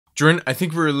Jordan, I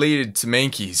think we're related to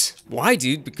monkeys. Why,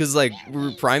 dude? Because, like,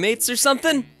 we're primates or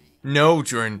something? No,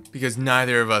 Jordan, because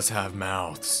neither of us have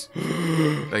mouths.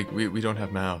 Like, we don't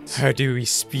have mouths. How do we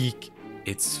speak?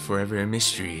 It's forever a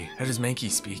mystery. How does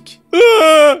Mankey speak?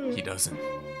 He doesn't.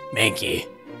 Mankey.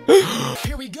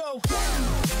 Here we go.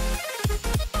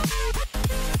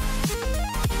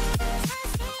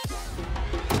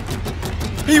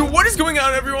 Hey, what is going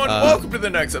on, everyone? Welcome to the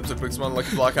next episode of Pixelmon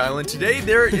Lucky Block Island. Today,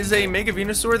 there is a Mega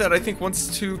Venusaur that I think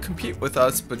wants to compete with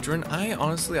us, but Jordan, I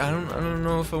honestly don't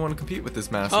know if I want to compete with this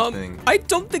massive thing. I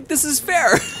don't think this is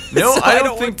fair. No, So I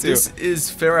don't think this is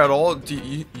fair at all.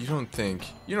 You don't think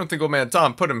old man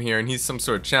Tom put him here and he's some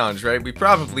sort of challenge, right? We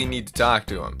probably need to talk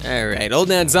to him. All right, old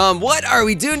man Tom, what are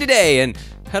we doing today? And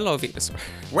hello, Venusaur.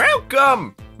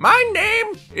 Welcome! My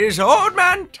name is Old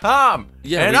Man Tom,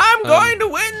 and I'm going to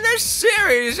win this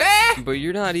series, eh? But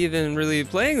you're not even really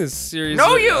playing this series.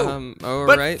 No, you!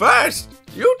 But right. first,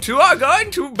 you two are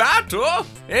going to battle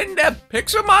in the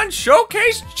Pixelmon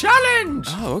Showcase Challenge!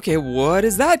 Oh, okay, what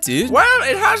is that, dude? Well,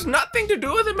 it has nothing to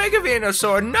do with the Mega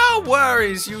Venusaur. No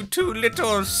worries, you two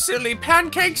little silly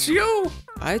pancakes, you!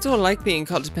 I don't like being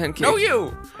called a pancake. No,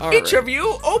 you! Each right. of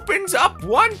you opens up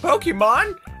one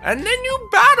Pokemon, and then you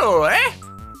battle, eh?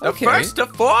 The first to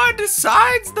 4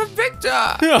 decides the victor!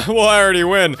 Yeah, well, I already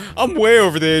win. I'm way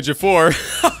over the age of 4.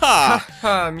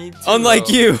 Me too. Unlike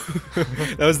you.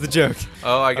 That was the joke.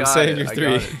 Oh, I got it. I'm saying you're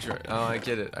 3. Oh, I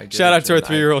get it. Shout out to our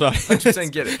 3-year-old audience.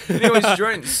 100% get it. Anyways,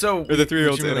 Jordan, so or the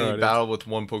 3-year-olds in our battle with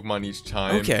one Pokemon each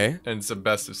time. Okay. And it's a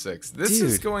best of 6. This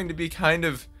is going to be kind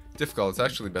of difficult. It's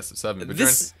actually best of 7. But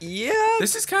this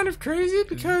is kind of crazy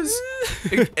because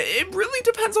it really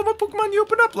depends on what Pokemon you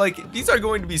open up. Like, these are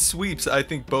going to be sweeps, I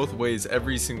think, both ways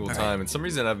every single time. And some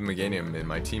reason I have a Meganium in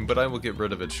my team, but I will get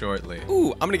rid of it shortly.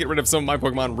 Ooh, I'm gonna get rid of some of my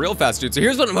Pokemon real fast, dude. So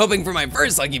here's what I'm hoping for my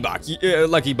first lucky box.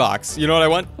 Lucky box. You know what I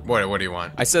want? What do you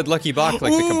want? I said lucky box,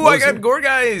 like the composer. Ooh, I got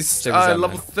Gorgeist.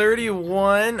 Level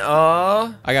 31.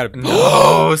 I got it.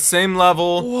 No, same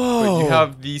level. Whoa. But you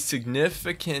have the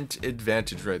significant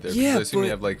advantage right there. Yeah, I assume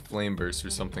you have like Flame Burst or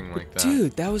something like that.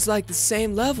 Dude, that was like the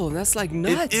same level, and that's like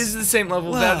nuts. It is the same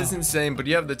level. Wow. That is insane, but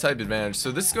you have the type advantage.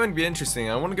 So this is going to be interesting.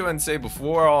 I want to go ahead and say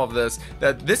before all of this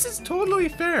that this is totally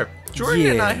fair. Jordan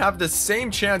and I have the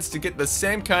same chance to get the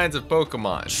same kinds of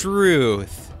Pokemon.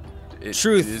 Truth.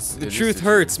 The truth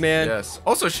hurts, man. Yes.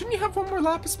 Also, shouldn't you have one more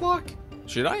Lapis block?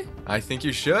 Should I? I think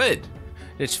you should.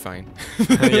 It's fine.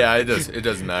 Yeah, it does. It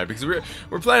doesn't matter because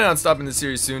we're planning on stopping the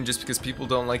series soon, just because people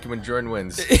don't like it when Jordan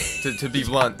wins. to be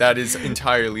blunt, that is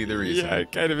entirely the reason. Yeah,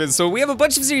 it kind of is. So we have a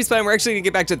bunch of series planned. We're actually gonna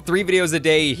get back to 3 videos a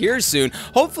day here soon.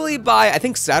 Hopefully by I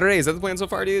think Saturday. Is that the plan so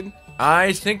far, dude?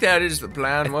 I think that is the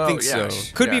plan. Well, I think so.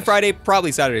 Yes, Could be Friday,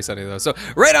 probably Saturday, Sunday though. So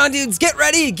right on, dudes. Get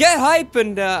ready, get hype,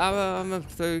 and I'm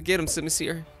gonna get him some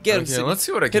here. Get him. Let's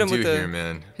see what I can do here,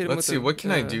 man. Let's see what can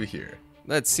I do here.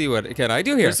 Let's see what can I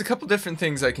do here. There's a couple different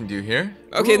things I can do here.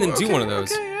 Okay, then do one of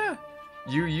those. Okay, yeah.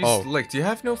 You use like, do you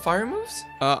have no fire moves?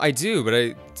 I do, but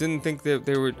I didn't think that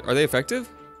they were. Are they effective?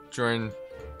 Jordan,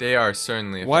 they are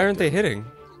certainly effective. Why aren't they hitting?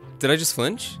 Did I just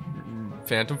flinch?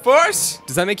 Phantom Force?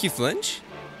 Does that make you flinch?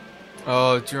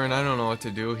 Oh, Jordan, I don't know what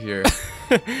to do here.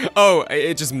 Oh,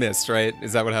 it just missed, right?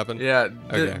 Is that what happened? Yeah,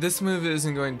 okay. This move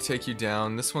isn't going to take you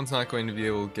down. This one's not going to be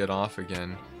able to get off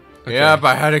again. Okay. Yep,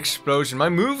 I had explosion. My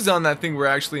moves on that thing were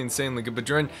actually insanely good. But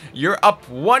Jordan, you're up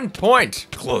 1 point.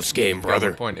 Close game, brother.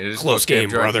 1 point. It is close game,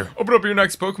 brother. Open up your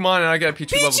next Pokemon, and I got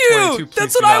Pichu level 22. Please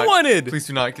That's what I wanted. Please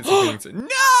do not get something.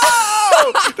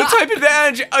 No! The type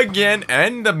advantage again,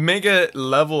 and the Mega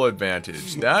level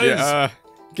advantage. That is.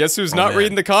 Guess who's not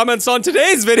reading the comments on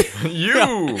today's video?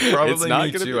 You probably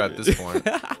me too at this point.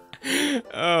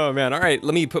 Oh man, alright,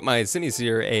 let me put my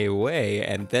Siniseer away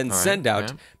and then send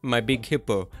out my big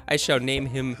hippo. I shall name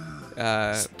him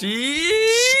Steve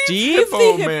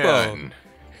the Hippo.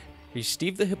 He's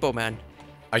Steve the Hippo man.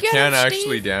 I can't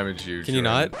actually damage you. Can you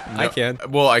not? No. I can.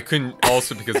 Well, I couldn't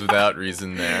also because of that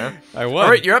reason there. I won.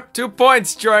 Alright, you're up 2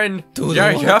 points, Jordan.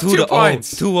 You're up 2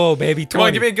 points. 2-0, baby. 20. Come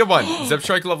on, give me a good one. Zep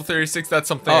Strike level 36, that's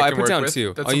something I can work with. I put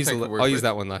down 2. I'll use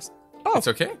that one last. Oh, it's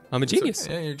okay. I'm a genius.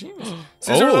 Yeah, you're a genius.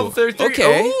 Scissor level 33.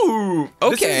 Okay. Ooh,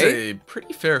 okay. This is a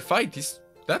pretty fair fight.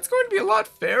 That's going to be a lot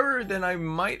fairer than I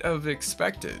might have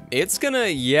expected. It's gonna,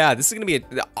 this is gonna be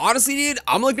honestly, dude,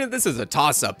 I'm looking at this as a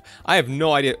toss-up. I have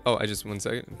no idea. Oh, I just, 1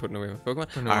 second, I'm putting away my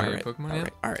Pokemon.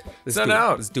 All right. Let's do it.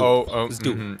 Let's do it. Let's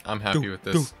do it. I'm happy with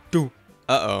this.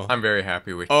 Uh-oh. I'm very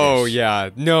happy with this. Oh, yeah.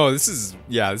 No, this is a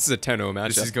 10-0 matchup.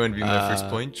 This is going to be my first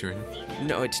point, Jordan.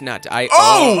 No, it's not.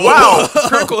 Oh, wow!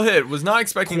 Critical hit. Was not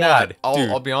expecting that.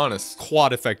 I'll be honest.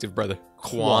 Quad effective, brother.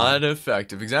 quad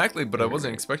effective. Exactly, but I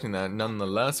wasn't expecting that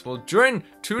nonetheless. Well, Jordan,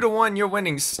 2-1, you're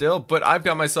winning still, but I've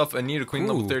got myself a Nidoqueen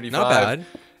level 35. Not bad.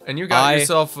 And you got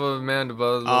yourself a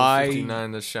Mandibuzz level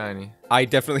 59 that's shiny. I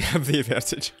definitely have the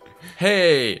advantage.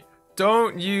 Hey,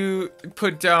 don't you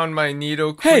put down my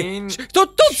Nidoqueen. Hey,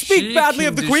 don't speak badly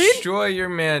of the queen. Destroy your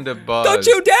Mandibuzz. Don't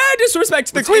you dare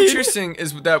disrespect the queen. What's interesting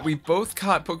is that we both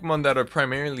caught Pokemon that are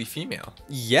primarily female.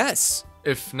 Yes.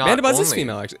 If not Mandibuzz only. is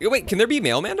female, actually. Wait, can there be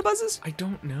male Mandibuzzes? I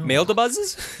don't know. Male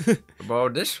Dibuzzes? Well,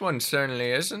 this one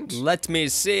certainly isn't. Let me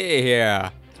see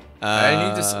here. I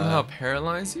need to somehow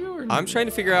paralyze you? Or I'm trying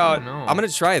to figure out. I'm going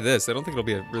to try this. I don't think it'll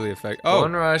be really effective. Oh.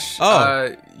 Bone Rush.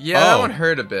 Oh. Yeah, that one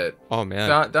hurt a bit. Oh,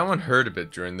 man. That one hurt a bit,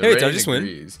 Jordan. Hey, did I just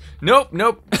win?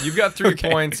 Nope. You've got 3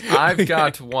 Okay. points. I've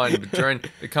got 1. But, Jordan,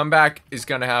 the comeback is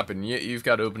going to happen. You've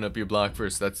got to open up your block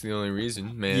first. That's the only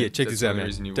reason, man. Yeah, check this out,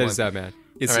 man. Check this out, man.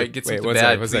 All right, get something wait,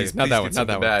 bad, please. Not that one, not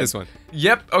that one. This one.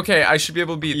 Yep, okay, I should be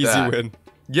able to beat that. Easy win.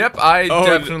 Yep, I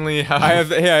definitely have. I have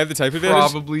the type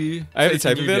advantage. Probably. I have the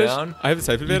type advantage. Down. I have the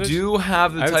type advantage. You do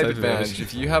have the I have type type advantage.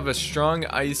 If you have a strong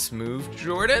ice move,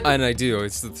 Jordan. And I do.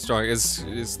 It's the strong.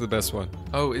 It's the best one.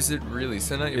 Oh, is it really?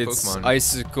 Send out your It's Pokemon.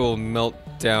 Icicle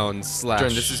Meltdown Slash.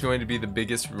 Jordan, this is going to be the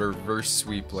biggest reverse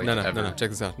sweep like ever. No. Check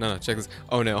this out. No. Check this.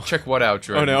 Oh no. Check what out,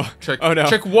 Jordan? Oh no. Check. Oh no.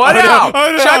 Check what Oh, no. out?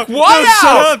 Oh, no. Check what No, shut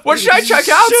out? up. What should I check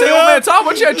out? Shut Say, old man up. Tom,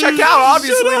 what should I check out?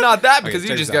 Obviously not that Okay, because you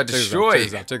check just this got out,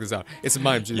 destroyed. Check this out. It's a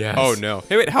mime genius. Yes. Oh no.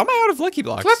 Hey wait, how am I out of Lucky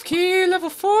Blocks? Flip key level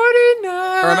 49.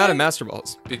 Or I'm out of Master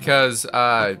Balls. Because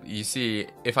you see,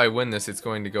 if I win this, it's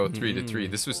going to go 3-3.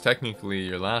 This was technically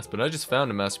your last, but I just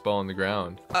found a Master Ball on the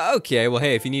ground. Okay, well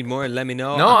hey, if you need more, let me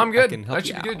know. No, I'm good. I I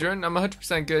should be good, Jordan. I'm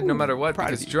 100% good no matter what.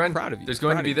 Because Jordan, there's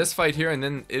going to be this fight here, and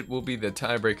then it will be the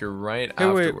tiebreaker right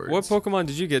afterwards. Wait, what Pokemon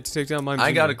did you get to take down Mime?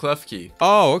 I got a Klefki.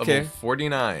 Oh, okay. Level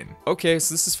 49. Okay,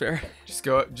 so this is fair. Just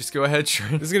go ahead,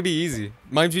 Jordan. This is gonna be easy.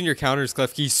 Mime Junior counters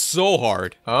Klefki so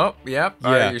hard. Oh, yep.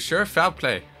 Yeah. Are you sure? Foul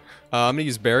play. I'm gonna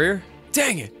use Barrier.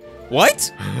 Dang it!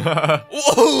 What?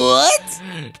 What?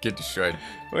 Get destroyed.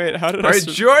 Wait, how did I? All right,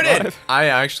 Jordan. survive? I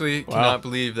actually cannot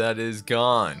believe that is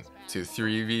gone to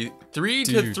 3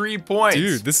 to 3 points.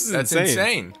 Dude, this is That's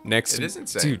insane. Next, it is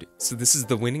insane. Dude, so this is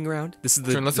the winning round. This is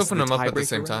the. Jordan, let's this is open the them up at the tiebreaker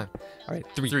same round? time. All right,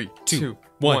 3, 3, 2,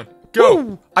 1, 1. go!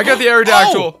 Woo! I got the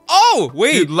Aerodactyl. Oh,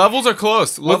 wait. Dude, levels are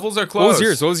close. Levels are close. What was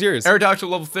yours? What was yours? Aerodactyl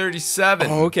level 37.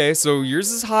 Oh, okay. So yours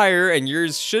is higher, and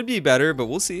yours should be better, but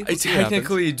we'll see. I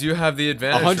technically do have the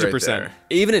advantage. 100%. Right there.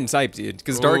 Even in type, dude,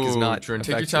 because dark is not. Jordan,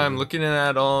 take your time looking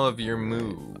at all of your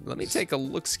moves. Let me take a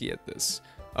look-ski at this.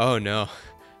 Oh no.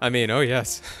 I mean, oh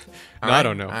yes. No, Right, I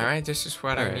don't know. All right, this is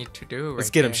what I need to do. Let's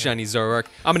get him, shiny Zoroark.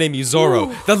 I'm gonna name you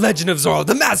Zorro, the Legend of Zorro,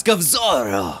 the Mask of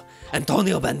Zorro,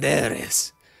 Antonio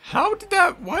Banderas. How did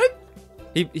that? What?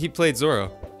 He played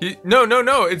Zorro.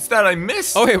 No. It's that I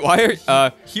missed. Oh wait, why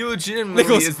are He legitimately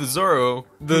Nicholas, is the Zorro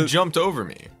who jumped over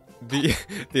me. the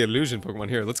illusion Pokemon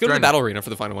here? Let's go to the battle arena for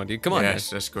the final one, dude. Come on,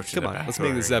 Yes, man. let's go to Come the on, battle let's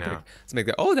make this epic. arena. Let's make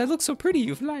that. Oh, that looks so pretty.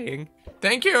 You flying.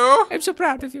 Thank you. I'm so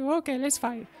proud of you. Okay, let's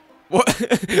fight. What?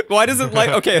 Why does it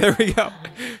like? Okay, there we go.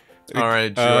 All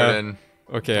right, Jordan.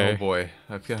 Okay. Oh boy,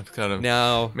 I've got to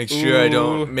Now make sure I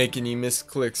don't make any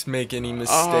misclicks, make any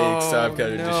mistakes. I've got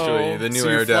to destroy you. The new So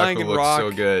you're flying Aerodactyl in looks rock.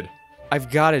 so good. I've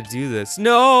got to do this.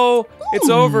 No, it's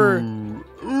over.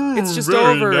 It's just very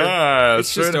over. nice.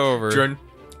 It's just over. Jordan,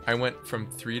 I went from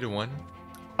 3-1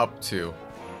 up to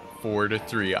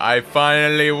 4-3. I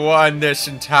finally won this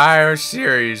entire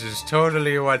series. Is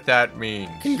totally what that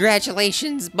means.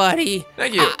 Congratulations, buddy.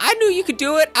 Thank you. I knew you could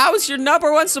do it. I was your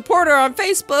 #1 supporter on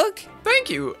Facebook.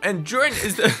 Thank you. And Jordan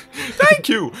is the thank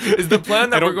you is the plan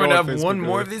that I we're don't going to go on have Facebook one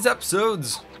more really. of these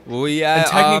episodes. Well, yeah. And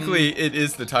technically, it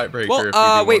is the tiebreaker. well, if we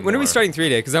do wait. one When are we more. starting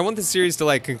 3-Day? Because I want the series to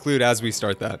like conclude as we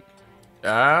start that.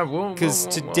 Because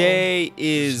today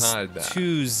is decide that.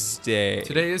 Tuesday.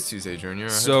 Today is Tuesday, Junior.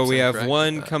 So we have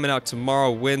one coming out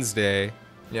tomorrow, Wednesday.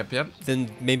 Yep.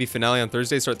 Then maybe finale on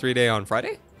Thursday. Start 3-Day on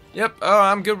Friday. Yep. Oh,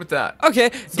 I'm good with that. Okay,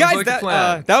 guys, like a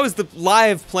plan. that was the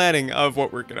live planning of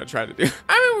what we're gonna try to do.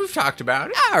 I mean, we've talked about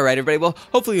it. All right, everybody. Well,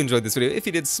 hopefully you enjoyed this video. If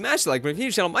you did, smash the like button. If you're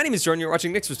new to the channel, my name is Jordan. You're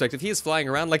watching Nick's Perspective. He is flying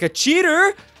around like a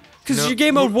cheater. Because No. your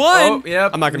game mode 1. Oh,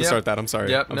 yep, I'm not going to yep. start that. I'm sorry.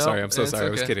 Yep. I'm no, sorry. I'm so it's sorry. I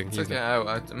was okay. kidding. It's He's okay.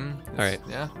 not. All right.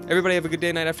 Yeah. Everybody have a good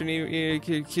day, night, afternoon.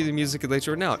 Cue the music and let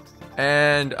Jordan out.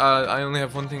 And I only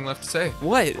have one thing left to say.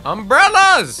 What?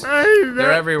 Umbrellas!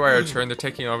 They're everywhere, Jordan. They're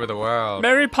taking over the world.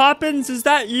 Mary Poppins, is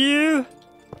that you?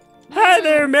 Hi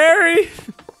there, Mary.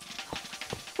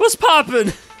 What's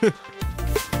poppin'?